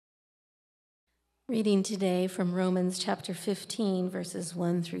Reading today from Romans chapter 15, verses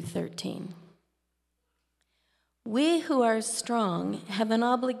 1 through 13. We who are strong have an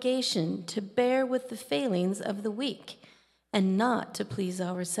obligation to bear with the failings of the weak and not to please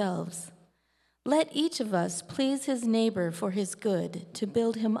ourselves. Let each of us please his neighbor for his good, to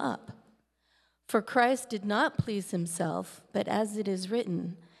build him up. For Christ did not please himself, but as it is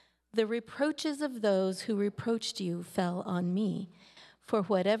written, "The reproaches of those who reproached you fell on me." For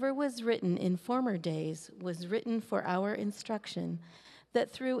whatever was written in former days was written for our instruction,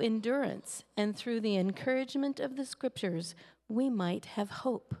 that through endurance and through the encouragement of the Scriptures we might have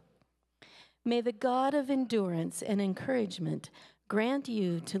hope. May the God of endurance and encouragement grant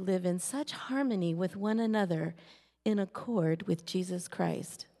you to live in such harmony with one another in accord with Jesus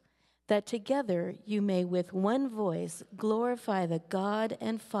Christ, that together you may with one voice glorify the God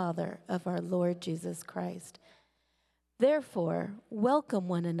and Father of our Lord Jesus Christ. Therefore, welcome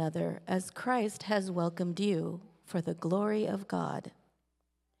one another as Christ has welcomed you for the glory of God.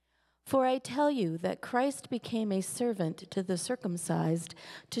 For I tell you that Christ became a servant to the circumcised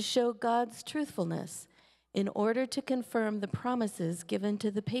to show God's truthfulness, in order to confirm the promises given to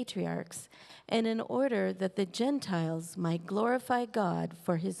the patriarchs, and in order that the Gentiles might glorify God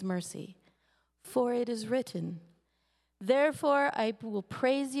for his mercy. For it is written, "Therefore I will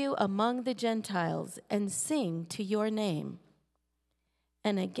praise you among the Gentiles and sing to your name."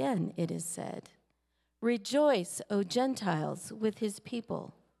 And again it is said, "Rejoice, O Gentiles, with his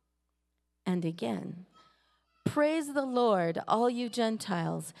people." And again, "Praise the Lord, all you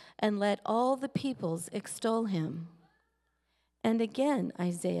Gentiles, and let all the peoples extol him." And again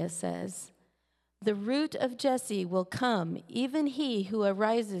Isaiah says, "The root of Jesse will come, even he who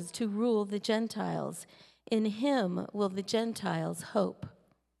arises to rule the Gentiles. In him will the Gentiles hope."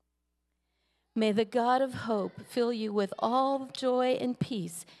 May the God of hope fill you with all joy and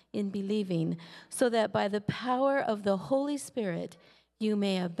peace in believing, so that by the power of the Holy Spirit you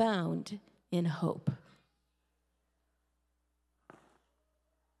may abound in hope.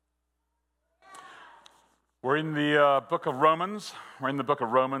 We're in the book of Romans. We're in the book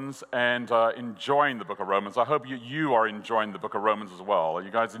of Romans and enjoying the book of Romans. I hope you are enjoying the book of Romans as well. Are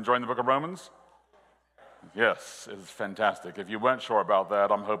you guys enjoying the book of Romans? Yes, it's fantastic. If you weren't sure about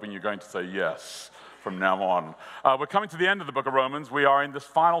that, I'm hoping you're going to say yes from now on. We're coming to the end of the book of Romans. We are in this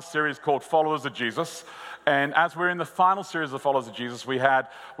final series called Followers of Jesus. And as we're in the final series of Followers of Jesus, we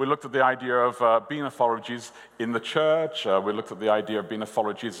looked at the idea of being a follower of Jesus in the church. We looked at the idea of being a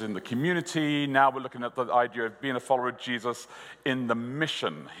follower of Jesus in the community. Now we're looking at the idea of being a follower of Jesus in the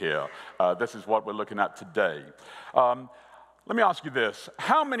mission here. This is what we're looking at today. Let me ask you this.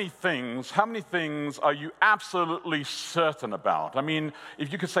 How many things are you absolutely certain about? I mean,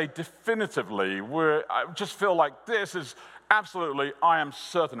 if you could say definitively, I just feel like this is absolutely, I am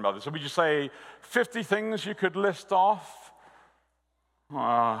certain about this. So would you say 50 things you could list off?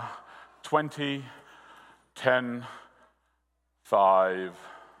 20, 10, 5,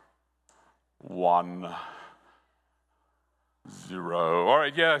 1, 0. All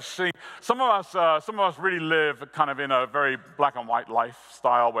right, yeah, see, some of us really live kind of in a very black and white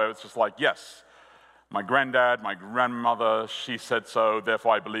lifestyle where it's just like, yes, my granddad, my grandmother, she said so,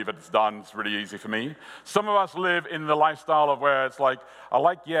 therefore I believe it's done. It's really easy for me. Some of us live in the lifestyle of where it's like, I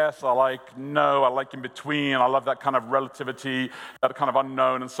like yes, I like no, I like in between, I love that kind of relativity, that kind of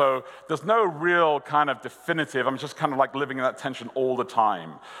unknown. And so there's no real kind of definitive. I'm just kind of like living in that tension all the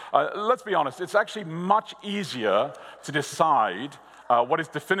time. Let's be honest, it's actually much easier to decide what is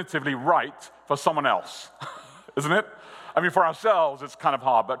definitively right for someone else, isn't it? I mean, for ourselves, it's kind of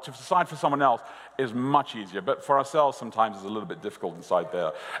hard, but to decide for someone else is much easier. But for ourselves, sometimes it's a little bit difficult inside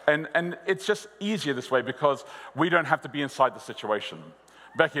there. And it's just easier this way because we don't have to be inside the situation.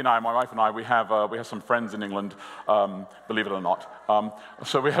 Becky and I, my wife and I, we have some friends in England, believe it or not.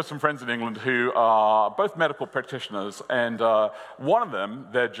 So we have some friends in England who are both medical practitioners, and one of them,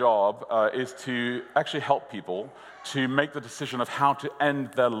 their job is to actually help people to make the decision of how to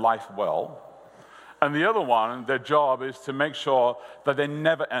end their life well. And the other one, their job is to make sure that they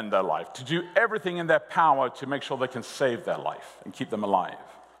never end their life, to do everything in their power to make sure they can save their life and keep them alive,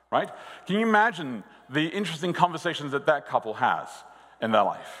 right? Can you imagine the interesting conversations that couple has in their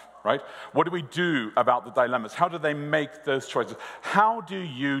life, right? What do we do about the dilemmas? How do they make those choices? How do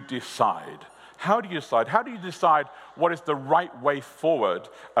you decide? How do you decide? How do you decide what is the right way forward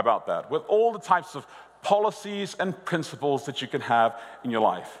about that? With all the types of policies and principles that you can have in your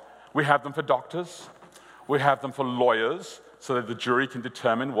life. We have them for doctors, we have them for lawyers, so that the jury can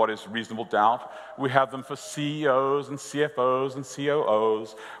determine what is reasonable doubt. We have them for CEOs and CFOs and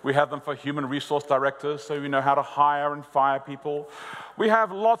COOs. We have them for human resource directors, so we know how to hire and fire people. We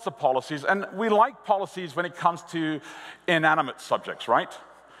have lots of policies, and we like policies when it comes to inanimate subjects, right?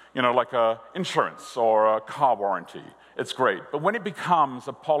 You know, like insurance or a car warranty. It's great. But when it becomes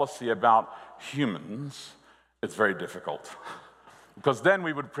a policy about humans, it's very difficult. Because then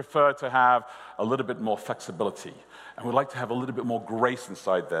we would prefer to have a little bit more flexibility. And we'd like to have a little bit more grace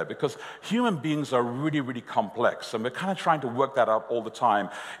inside there. Because human beings are really, really complex. And we're kind of trying to work that out all the time.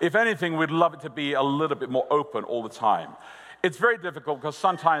 If anything, we'd love it to be a little bit more open all the time. It's very difficult because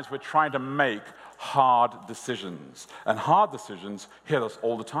sometimes we're trying to make hard decisions. And hard decisions hit us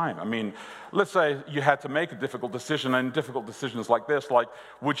all the time. I mean, let's say you had to make a difficult decision, and difficult decisions like this, like,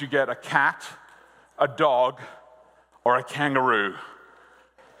 would you get a cat, a dog, or a kangaroo?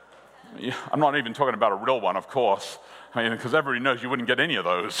 I'm not even talking about a real one, of course. I mean, because everybody knows you wouldn't get any of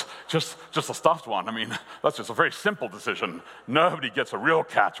those. Just a stuffed one. I mean, that's just a very simple decision. Nobody gets a real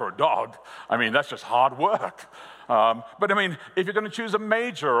cat or a dog. I mean, that's just hard work. But I mean, if you're going to choose a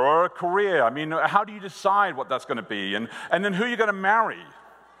major or a career, I mean, how do you decide what that's going to be? And then who are you going to marry?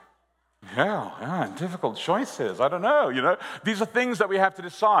 Yeah, difficult choices. I don't know, you know. These are things that we have to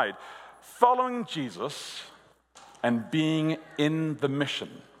decide. Following Jesus and being in the mission.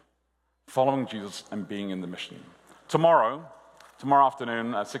 Following Jesus and being in the mission. Tomorrow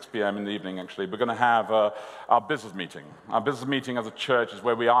afternoon at 6 p.m. in the evening, actually, we're going to have our business meeting. Our business meeting as a church is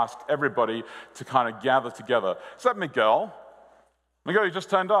where we ask everybody to kind of gather together. Is that Miguel? Miguel, you just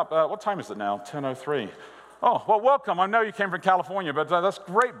turned up. What time is it now? 10:03. Oh, well, welcome. I know you came from California, but that's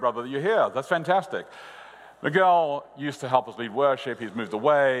great, brother, that you're here. That's fantastic. Miguel used to help us lead worship. He's moved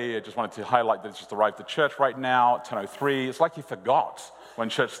away. I just wanted to highlight that he's just arrived at church right now at 10:03. It's like he forgot when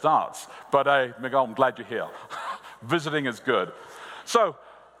church starts. But hey, Miguel, I'm glad you're here. Visiting is good. So,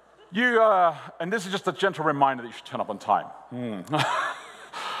 and this is just a gentle reminder that you should turn up on time.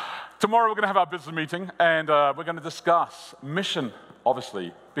 Tomorrow we're going to have our business meeting, and we're going to discuss mission,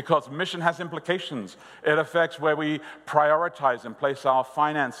 obviously, because mission has implications. It affects where we prioritize and place our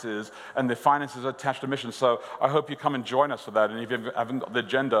finances, and the finances are attached to mission. So I hope you come and join us for that. And if you haven't got the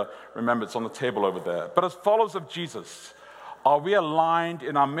agenda, remember it's on the table over there. But as followers of Jesus, are we aligned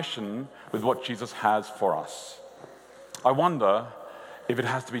in our mission with what Jesus has for us? I wonder if it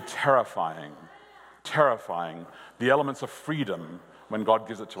has to be terrifying, the elements of freedom when God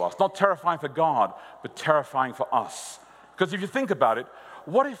gives it to us. Not terrifying for God, but terrifying for us. Because if you think about it,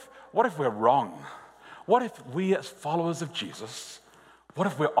 what if we're wrong? What if we as followers of Jesus, what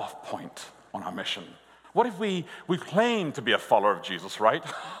if we're off point on our mission? What if we claim to be a follower of Jesus, right?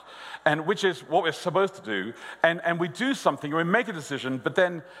 And which is what we're supposed to do, and we do something, we make a decision, but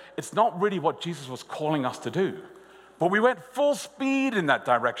then it's not really what Jesus was calling us to do. But we went full speed in that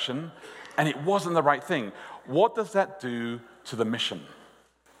direction, and it wasn't the right thing. What does that do to the mission?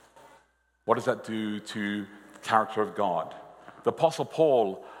 What does that do to the character of God? The Apostle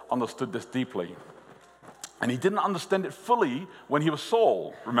Paul understood this deeply. And he didn't understand it fully when he was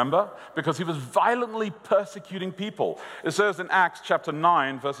Saul, remember? Because he was violently persecuting people. It says in Acts chapter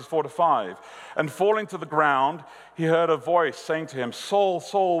 9, verses 4-5, and falling to the ground, he heard a voice saying to him, Saul,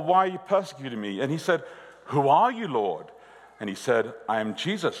 Saul, why are you persecuting me? And he said, who are you, Lord? And he said, I am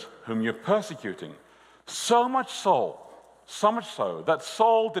Jesus, whom you're persecuting. So much so that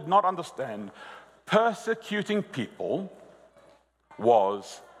Saul did not understand persecuting people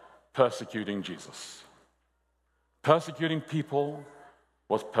was persecuting Jesus. Persecuting people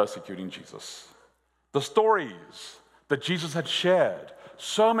was persecuting Jesus. The stories that Jesus had shared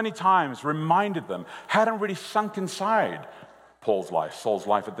so many times reminded them, hadn't really sunk inside Saul's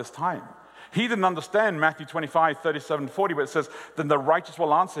life at this time. He didn't understand Matthew 25, 37, 40, where it says, then the righteous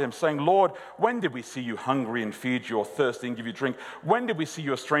will answer him, saying, Lord, when did we see you hungry and feed you, or thirsty and give you drink? When did we see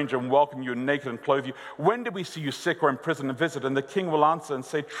you a stranger and welcome you, and naked and clothe you? When did we see you sick or in prison and visit? And the king will answer and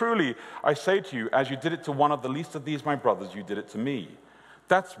say, truly, I say to you, as you did it to one of the least of these my brothers, you did it to me.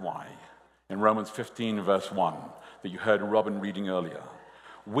 That's why, in Romans 15, verse 1, that you heard Robin reading earlier,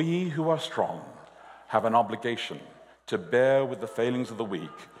 we who are strong have an obligation to bear with the failings of the weak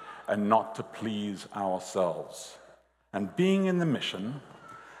and not to please ourselves. And being in the mission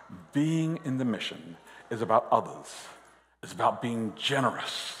is about others. It's about being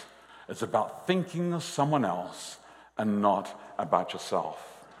generous. It's about thinking of someone else and not about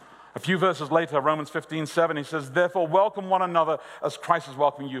yourself. A few verses later, Romans 15:7, he says, therefore welcome one another as Christ is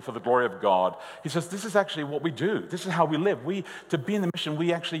welcoming you for the glory of God. He says, this is actually what we do. This is how we live. To be in the mission,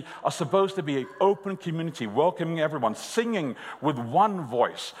 we actually are supposed to be an open community, welcoming everyone, singing with one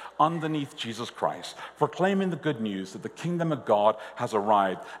voice underneath Jesus Christ, proclaiming the good news that the kingdom of God has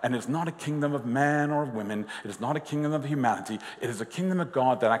arrived. And it's not a kingdom of men or of women. It is not a kingdom of humanity. It is a kingdom of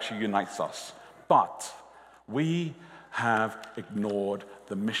God that actually unites us. But we have ignored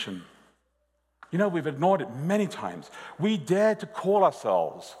the mission. You know, we've ignored it many times. We dare to call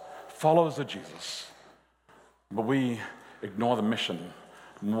ourselves followers of Jesus, but we ignore the mission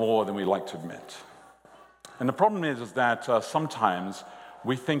more than we like to admit. And the problem is that sometimes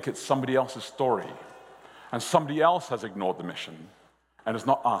we think it's somebody else's story, and somebody else has ignored the mission, and it's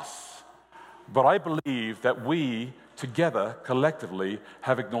not us. But I believe that we, together, collectively,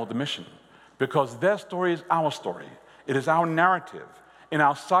 have ignored the mission, because their story is our story. It is our narrative. In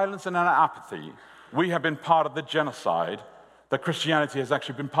our silence and in our apathy, we have been part of the genocide that Christianity has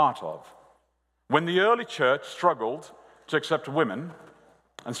actually been part of. When the early church struggled to accept women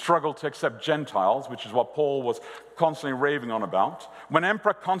and struggled to accept Gentiles, which is what Paul was constantly raving on about, when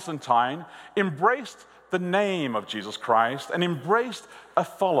Emperor Constantine embraced the name of Jesus Christ and embraced a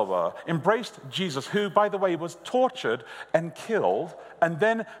follower, embraced Jesus, who, by the way, was tortured and killed, and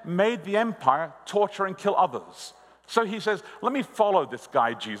then made the empire torture and kill others. So he says, let me follow this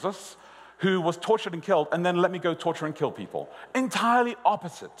guy, Jesus, who was tortured and killed, and then let me go torture and kill people. Entirely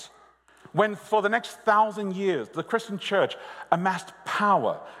opposite. When for the next 1,000 years, the Christian church amassed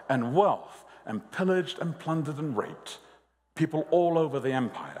power and wealth and pillaged and plundered and raped people all over the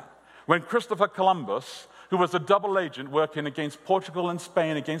empire. When Christopher Columbus, who was a double agent working against Portugal and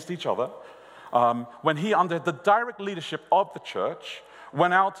Spain against each other, when he, under the direct leadership of the church,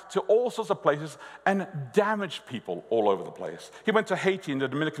 went out to all sorts of places and damaged people all over the place. He went to Haiti in the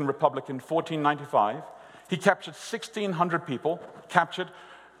Dominican Republic in 1495. He captured 1,600 people,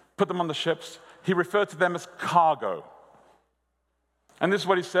 put them on the ships. He referred to them as cargo. And this is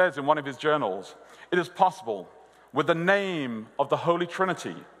what he says in one of his journals. It is possible, with the name of the Holy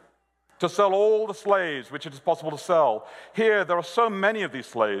Trinity, to sell all the slaves which it is possible to sell. Here, there are so many of these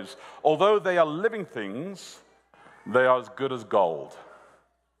slaves. Although they are living things, they are as good as gold.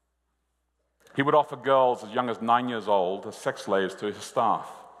 He would offer girls as young as 9 years old as sex slaves to his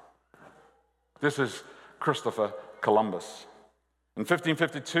staff. This is Christopher Columbus. In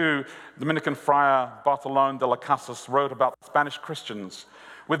 1552, Dominican friar Bartolomé de las Casas wrote about Spanish Christians.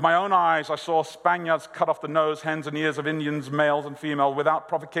 With my own eyes, I saw Spaniards cut off the nose, hands, and ears of Indians, males and females, without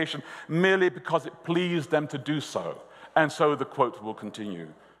provocation, merely because it pleased them to do so. And so the quote will continue.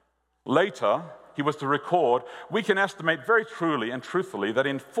 Later, he was to record, we can estimate very truly and truthfully that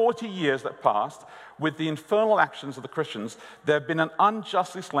in 40 years that passed, with the infernal actions of the Christians, there have been an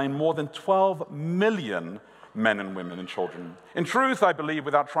unjustly slain more than 12 million men and women and children. In truth, I believe,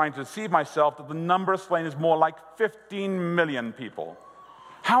 without trying to deceive myself, that the number of slain is more like 15 million people.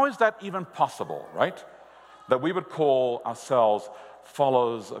 How is that even possible, right? That we would call ourselves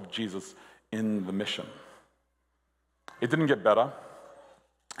followers of Jesus in the mission. It didn't get better.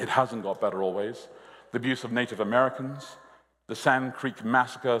 It hasn't got better always. The abuse of Native Americans, the Sand Creek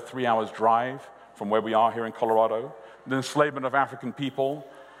Massacre, 3 hours drive from where we are here in Colorado, the enslavement of African people,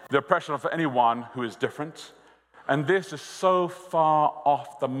 the oppression of anyone who is different. And this is so far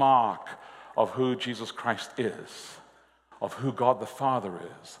off the mark of who Jesus Christ is, of who God the Father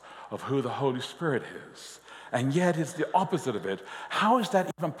is, of who the Holy Spirit is. And yet it's the opposite of it. How is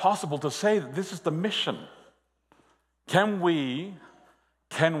that even possible to say that this is the mission? Can we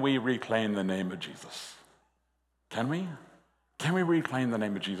reclaim the name of Jesus? Can we? Can we reclaim the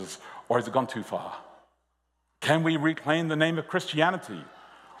name of Jesus, or has it gone too far? Can we reclaim the name of Christianity,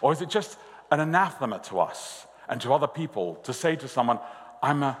 or is it just an anathema to us and to other people to say to someone,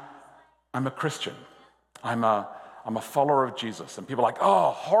 I'm a Christian, I'm a follower of Jesus, and people are like,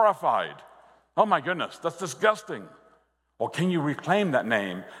 oh, horrified. Oh my goodness, that's disgusting. Or can you reclaim that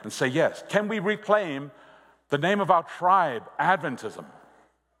name and say yes? Can we reclaim the name of our tribe, Adventism,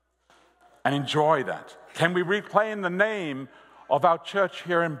 and enjoy that? Can we reclaim the name of our church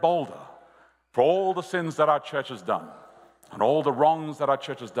here in Boulder for all the sins that our church has done and all the wrongs that our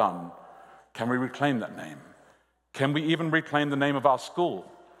church has done? Can we reclaim that name? Can we even reclaim the name of our school,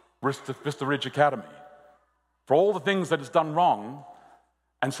 Vista Ridge Academy, for all the things that it's done wrong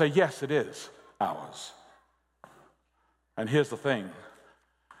and say, yes, it is ours? And here's the thing.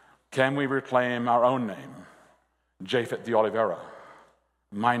 Can we reclaim our own name, Japhet de Oliveira,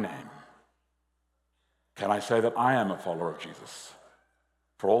 my name? Can I say that I am a follower of Jesus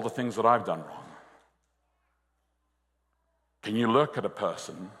for all the things that I've done wrong? Can you look at a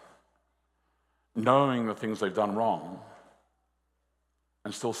person knowing the things they've done wrong,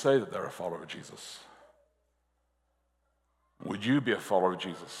 and still say that they're a follower of Jesus? Would you be a follower of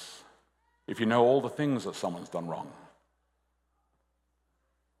Jesus if you know all the things that someone's done wrong?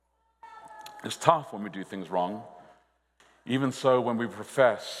 It's tough when we do things wrong. Even so, when we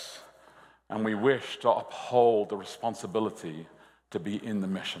profess and we wish to uphold the responsibility to be in the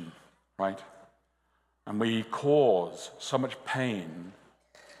mission, right? And we cause so much pain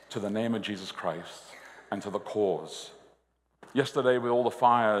to the name of Jesus Christ and to the cause. Yesterday, with all the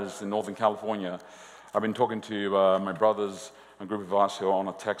fires in Northern California, I've been talking to my brothers, a group of us who are on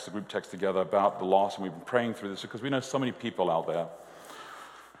a group text together about the loss, and we've been praying through this because we know so many people out there.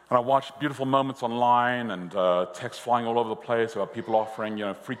 And I watched beautiful moments online and texts flying all over the place about people offering,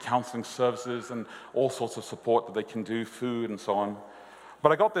 free counseling services and all sorts of support that they can do, food and so on.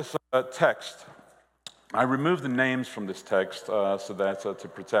 But I got this text. I removed the names from this text so that to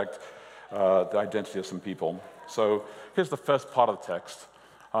protect the identity of some people. So here's the first part of the text.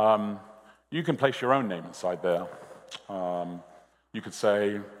 You can place your own name inside there. You could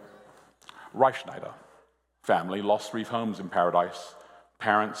say, Reichschneider, family, lost 3 homes in paradise.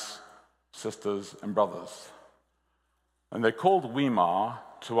 Parents, sisters, and brothers. And they called Weimar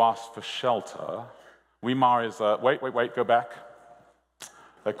to ask for shelter. Weimar is wait, go back.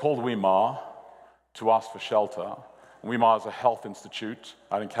 They called Weimar to ask for shelter. Weimar is a health institute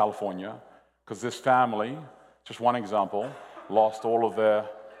out in California, because this family, just one example, lost all of their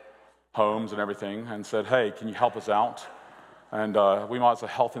homes and everything and said, hey, can you help us out? And Weimar is a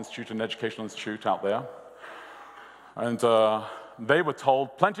health institute, an educational institute out there. And they were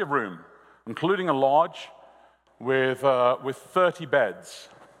told plenty of room, including a lodge with 30 beds,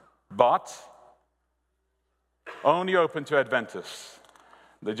 but only open to Adventists.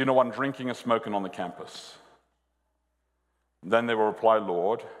 They do not want drinking and smoking on the campus. Then they will reply,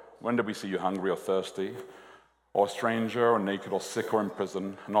 Lord, when did we see you hungry or thirsty, or a stranger, or naked, or sick, or in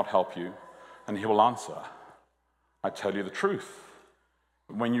prison, and not help you? And he will answer, I tell you the truth.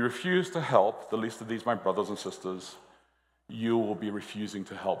 When you refuse to help the least of these, my brothers and sisters, you will be refusing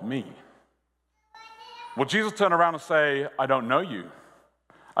to help me. Will Jesus turn around and say, I don't know you.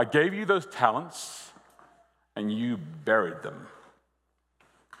 I gave you those talents, and you buried them.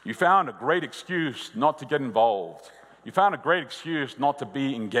 You found a great excuse not to get involved. You found a great excuse not to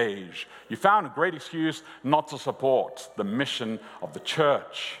be engaged. You found a great excuse not to support the mission of the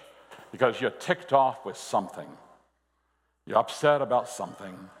church because you're ticked off with something. You're upset about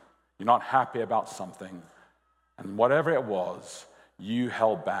something. You're not happy about something. And whatever it was, you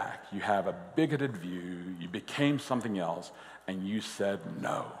held back. You have a bigoted view. You became something else, and you said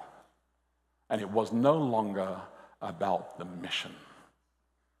no. And it was no longer about the mission.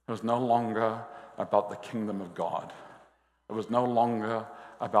 It was no longer about the kingdom of God. It was no longer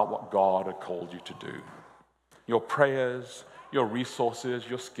about what God had called you to do. Your prayers, your resources,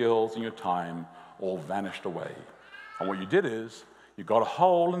 your skills, and your time all vanished away. And what you did is, you got a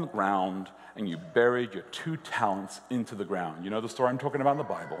hole in the ground and you buried your 2 talents into the ground. You know the story I'm talking about in the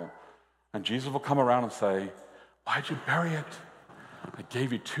Bible. And Jesus will come around and say, why'd you bury it? I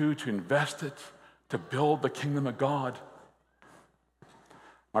gave you 2 to invest it, to build the kingdom of God.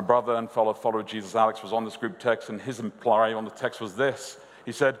 My brother and fellow follower of Jesus, Alex, was on this group text, and his reply on the text was this.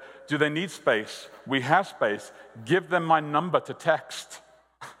 He said, do they need space? We have space. Give them my number to text.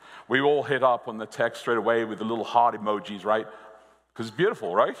 We all hit up on the text straight away with the little heart emojis, right? Because it's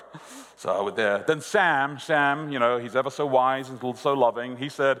beautiful, right? So we're there. Then Sam, he's ever so wise and so loving. He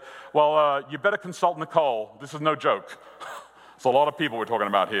said, well, you better consult Nicole. This is no joke. It's a lot of people we're talking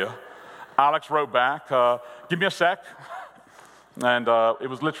about here. Alex wrote back, give me a sec. And it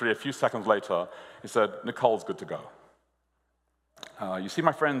was literally a few seconds later, he said, Nicole's good to go. You see,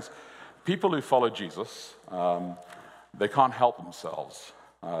 my friends, people who follow Jesus, they can't help themselves.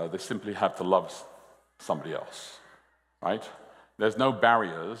 They simply have to love somebody else, right? There's no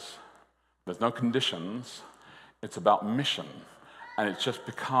barriers. There's no conditions. It's about mission. And it just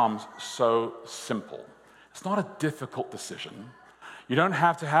becomes so simple. It's not a difficult decision. You don't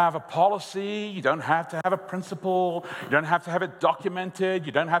have to have a policy. You don't have to have a principle. You don't have to have it documented.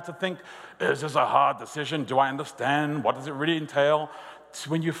 You don't have to think, is this a hard decision? Do I understand? What does it really entail?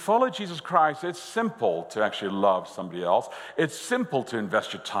 When you follow Jesus Christ, it's simple to actually love somebody else. It's simple to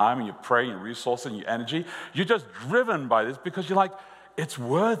invest your time and your prayer and your resources and your energy. You're just driven by this because you're like, it's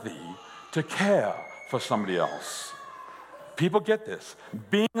worthy to care for somebody else. People get this.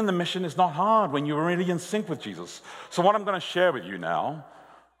 Being in the mission is not hard when you're really in sync with Jesus. So what I'm going to share with you now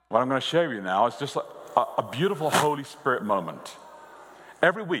is just a beautiful Holy Spirit moment.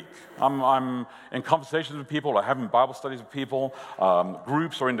 Every week, I'm in conversations with people or having Bible studies with people,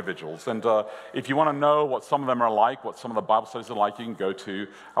 groups or individuals. And if you want to know what some of them are like, what some of the Bible studies are like, you can go to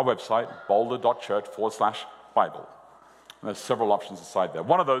our website, boulder.church/Bible. And there's several options inside there.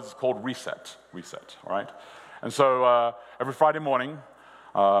 One of those is called Reset, all right? And so every Friday morning,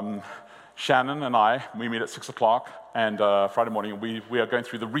 Shannon and I, we meet at 6 o'clock, and Friday morning we are going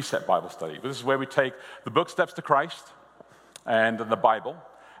through the Reset Bible study. This is where we take the book Steps to Christ and the Bible,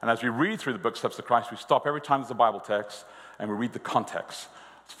 and as we read through the book Steps to Christ, we stop every time there's a Bible text, and we read the context.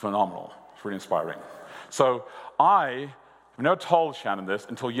 It's phenomenal. It's really inspiring. So I never told Shannon this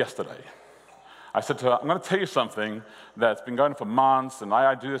until yesterday. I said to her, I'm going to tell you something that's been going on for months, and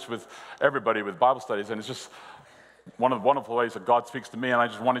I do this with everybody with Bible studies, and it's just one of the wonderful ways that God speaks to me, and I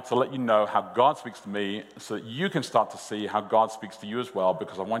just wanted to let you know how God speaks to me so that you can start to see how God speaks to you as well,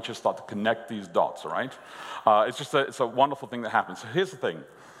 because I want you to start to connect these dots, all right? It's a wonderful thing that happens. So here's the thing.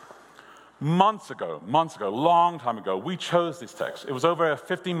 Months ago, long time ago, we chose this text. It was over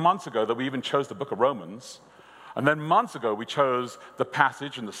 15 months ago that we even chose the book of Romans. And then months ago, we chose the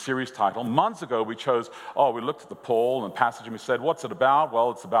passage and the series title. Months ago, we looked at the Paul and the passage, and we said, what's it about?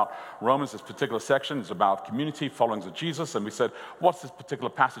 Well, it's about Romans, this particular section. It's about community, followings of Jesus. And we said, what's this particular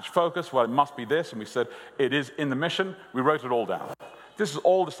passage focus? Well, it must be this. And we said, it is in the mission. We wrote it all down. This is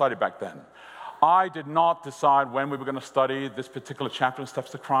all decided back then. I did not decide when we were going to study this particular chapter in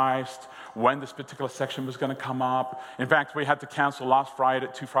Steps to Christ, when this particular section was going to come up. In fact, we had to cancel last Friday,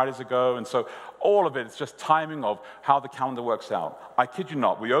 2 Fridays ago, and so all of it is just timing of how the calendar works out. I kid you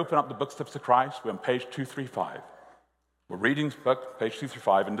not, we open up the book Steps to Christ, we're on page 235. We're reading the book, page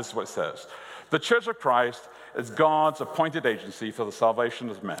 235, and this is what it says. The Church of Christ is God's appointed agency for the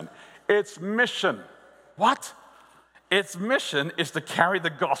salvation of men. Its mission, what? Its mission is to carry the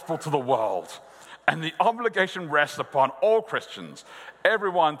gospel to the world. And the obligation rests upon all Christians.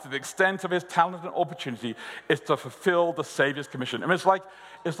 Everyone, to the extent of his talent and opportunity, is to fulfill the Savior's commission. I mean, it's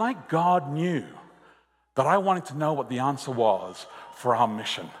like God knew that I wanted to know what the answer was for our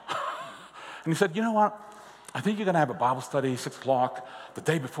mission. And he said, you know what? I think you're going to have a Bible study, 6 o'clock, the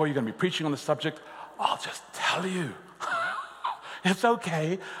day before you're going to be preaching on the subject. I'll just tell you. It's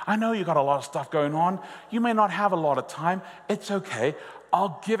okay. I know you got a lot of stuff going on. You may not have a lot of time. It's okay.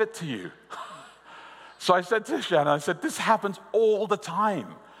 I'll give it to you. So I said to Shannon, this happens all the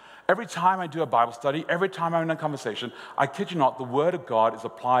time. Every time I do a Bible study, every time I'm in a conversation, I kid you not, the Word of God is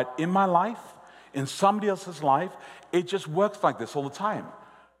applied in my life, in somebody else's life. It just works like this all the time.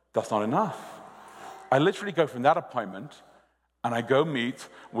 That's not enough. I literally go from that appointment and I go meet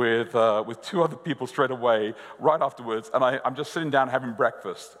with 2 other people straight away, right afterwards, and I'm just sitting down having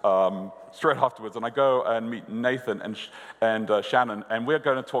breakfast straight afterwards, and I go and meet Nathan and Shannon, and we're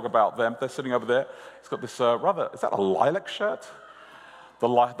going to talk about them. They're sitting over there. He's got this is that a lilac shirt? The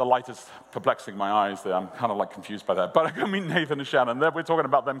light is perplexing my eyes there. I'm kind of confused by that. But I go meet Nathan and Shannon. We're talking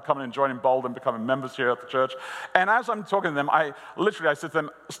about them coming and joining Bold and becoming members here at the church. And as I'm talking to them, I said to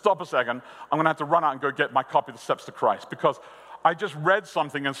them, stop a second. I'm going to have to run out and go get my copy of the Steps to Christ, because I just read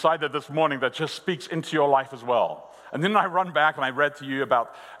something inside there this morning that just speaks into your life as well. And then I run back and I read to you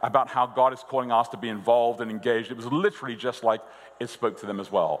about how God is calling us to be involved and engaged. It was literally just like it spoke to them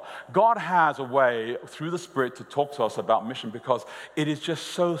as well. God has a way through the Spirit to talk to us about mission, because it is just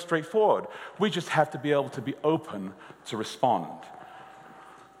so straightforward. We just have to be able to be open to respond.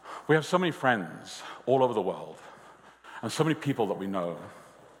 We have so many friends all over the world and so many people that we know.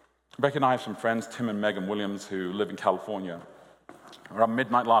 Becky and I have some friends, Tim and Megan Williams, who live in California. Around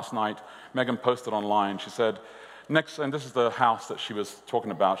midnight last night, Megan posted online, she said, and this is the house that she was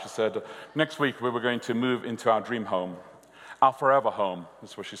talking about, she said, next week we were going to move into our dream home, our forever home,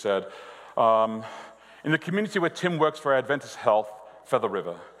 that's what she said, in the community where Tim works for Adventist Health, Feather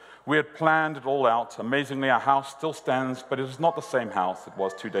River. We had planned it all out. Amazingly, our house still stands, but it is not the same house it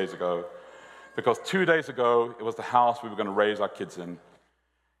was 2 days ago, because 2 days ago, it was the house we were going to raise our kids in.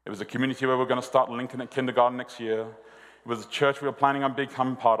 It was a community where we were going to start Lincoln at kindergarten next year. It was a church we were planning on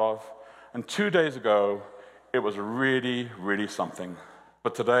becoming part of. And 2 days ago, it was really, really something.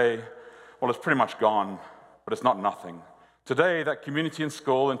 But today, well, it's pretty much gone, but it's not nothing. Today, that community and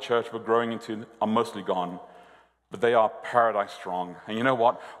school and church we're growing into are mostly gone, but they are paradise strong. And you know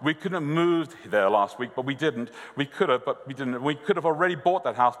what? We couldn't have moved there last week, but we didn't. We could have, but we didn't. We could have already bought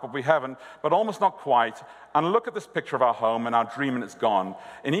that house, but we haven't, but almost not quite. And look at this picture of our home and our dream, and it's gone.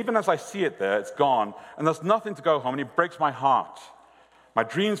 And even as I see it there, it's gone, and there's nothing to go home, and it breaks my heart. My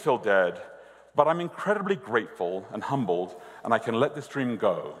dreams feel dead, but I'm incredibly grateful and humbled, and I can let this dream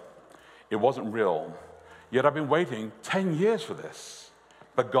go. It wasn't real. Yet I've been waiting 10 years for this.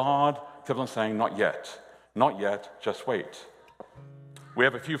 But God kept on saying, not yet. Not yet, just wait. We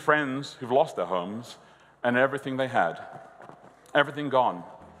have a few friends who've lost their homes and everything they had, everything gone.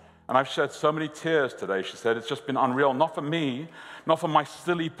 And I've shed so many tears today, she said. It's just been unreal. Not for me, not for my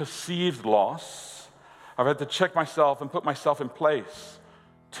silly perceived loss. I've had to check myself and put myself in place.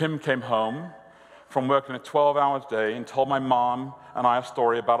 Tim came home from working a 12-hour day and told my mom and I a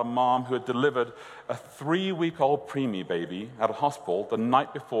story about a mom who had delivered a 3-week-old preemie baby at a hospital the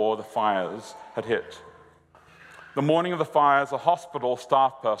night before the fires had hit. The morning of the fires, a hospital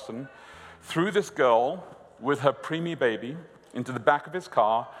staff person threw this girl with her preemie baby into the back of his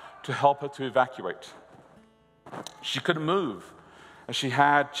car to help her to evacuate. She couldn't move, and she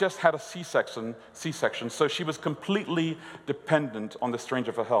had just had a C-section, so she was completely dependent on this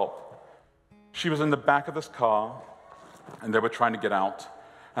stranger for help. She was in the back of this car, and they were trying to get out,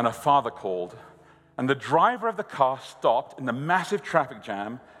 and her father called, and the driver of the car stopped in the massive traffic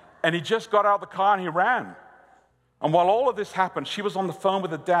jam, and he just got out of the car and he ran. And while all of this happened, she was on the phone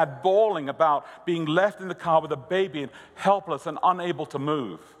with her dad, bawling about being left in the car with a baby and helpless and unable to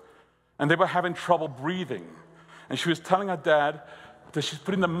move. And they were having trouble breathing. And she was telling her dad that she's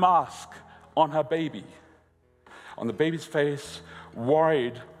putting the mask on her baby, on the baby's face,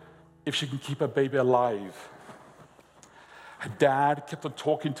 worried if she can keep her baby alive. Her dad kept on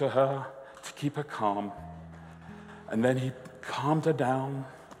talking to her to keep her calm. And then he calmed her down,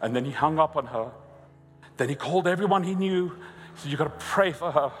 and then he hung up on her. Then he called everyone he knew. He said, "You've got to pray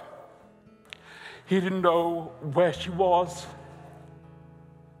for her." He didn't know where she was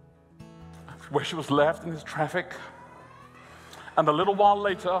left in this traffic. And a little while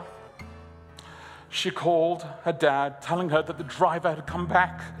later, she called her dad, telling her that the driver had come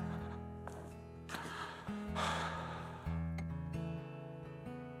back.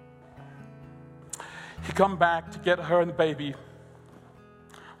 He'd come back to get her and the baby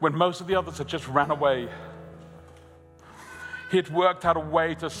when most of the others had just ran away. He had worked out a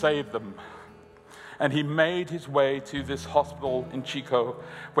way to save them. And he made his way to this hospital in Chico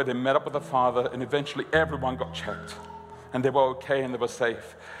where they met up with the father, and eventually everyone got checked. And they were okay and they were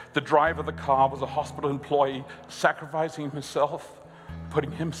safe. The driver of the car was a hospital employee, sacrificing himself,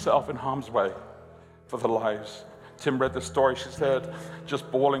 putting himself in harm's way for their lives. Tim read the story. She said, just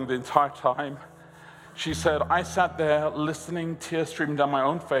bawling the entire time. She said, "I sat there listening, tears streaming down my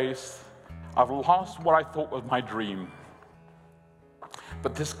own face. I've lost what I thought was my dream.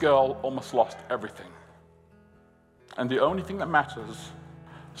 But this girl almost lost everything. And the only thing that matters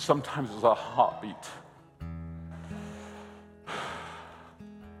sometimes is our heartbeat."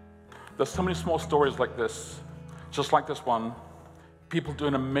 There's so many small stories like this, just like this one. People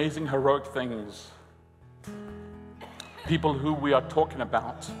doing amazing, heroic things. People who we are talking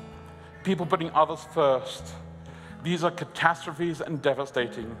about. People putting others first. These are catastrophes and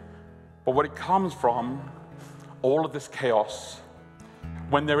devastating. But what it comes from, all of this chaos,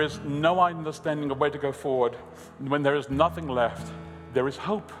 when there is no understanding of where to go forward, when there is nothing left, there is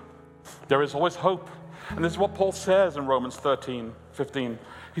hope. There is always hope. And this is what Paul says in Romans 13:15.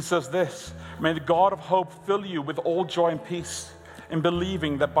 He says this, "May the God of hope fill you with all joy and peace in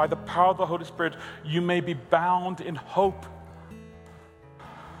believing that by the power of the Holy Spirit you may be bound in hope."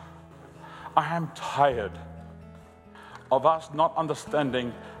 I am tired of us not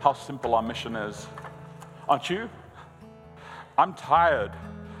understanding how simple our mission is. Aren't you? I'm tired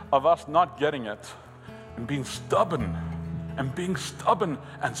of us not getting it and being stubborn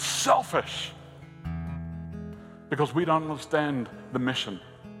and selfish because we don't understand the mission.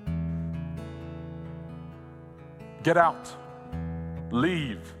 Get out,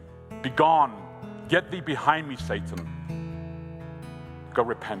 leave, be gone, get thee behind me, Satan. Go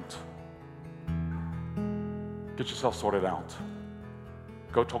repent. Get yourself sorted out.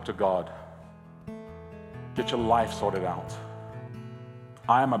 Go talk to God. Get your life sorted out.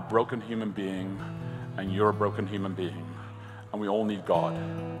 I am a broken human being, and you're a broken human being, and we all need God.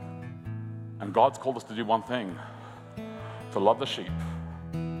 And God's called us to do one thing, to love the sheep.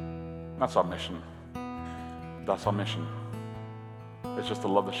 That's our mission. That's our mission. It's just to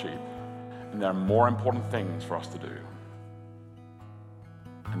love the sheep. And there are more important things for us to do.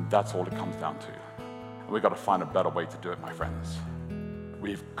 And that's all it comes down to. And we've got to find a better way to do it, my friends.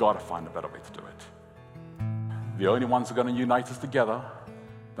 We've got to find a better way to do it. The only ones who are going to unite us together,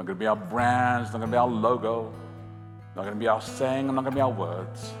 not going to be our brands, not going to be our logo, not going to be our saying, and not going to be our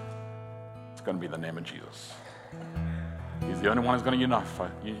words. It's going to be the name of Jesus. He's the only one who's going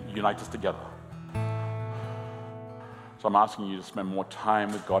to unite us together. So I'm asking you to spend more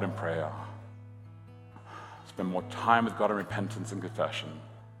time with God in prayer. Spend more time with God in repentance and confession.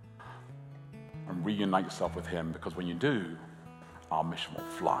 And reunite yourself with Him, because when you do, our mission will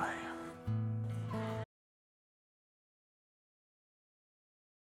fly.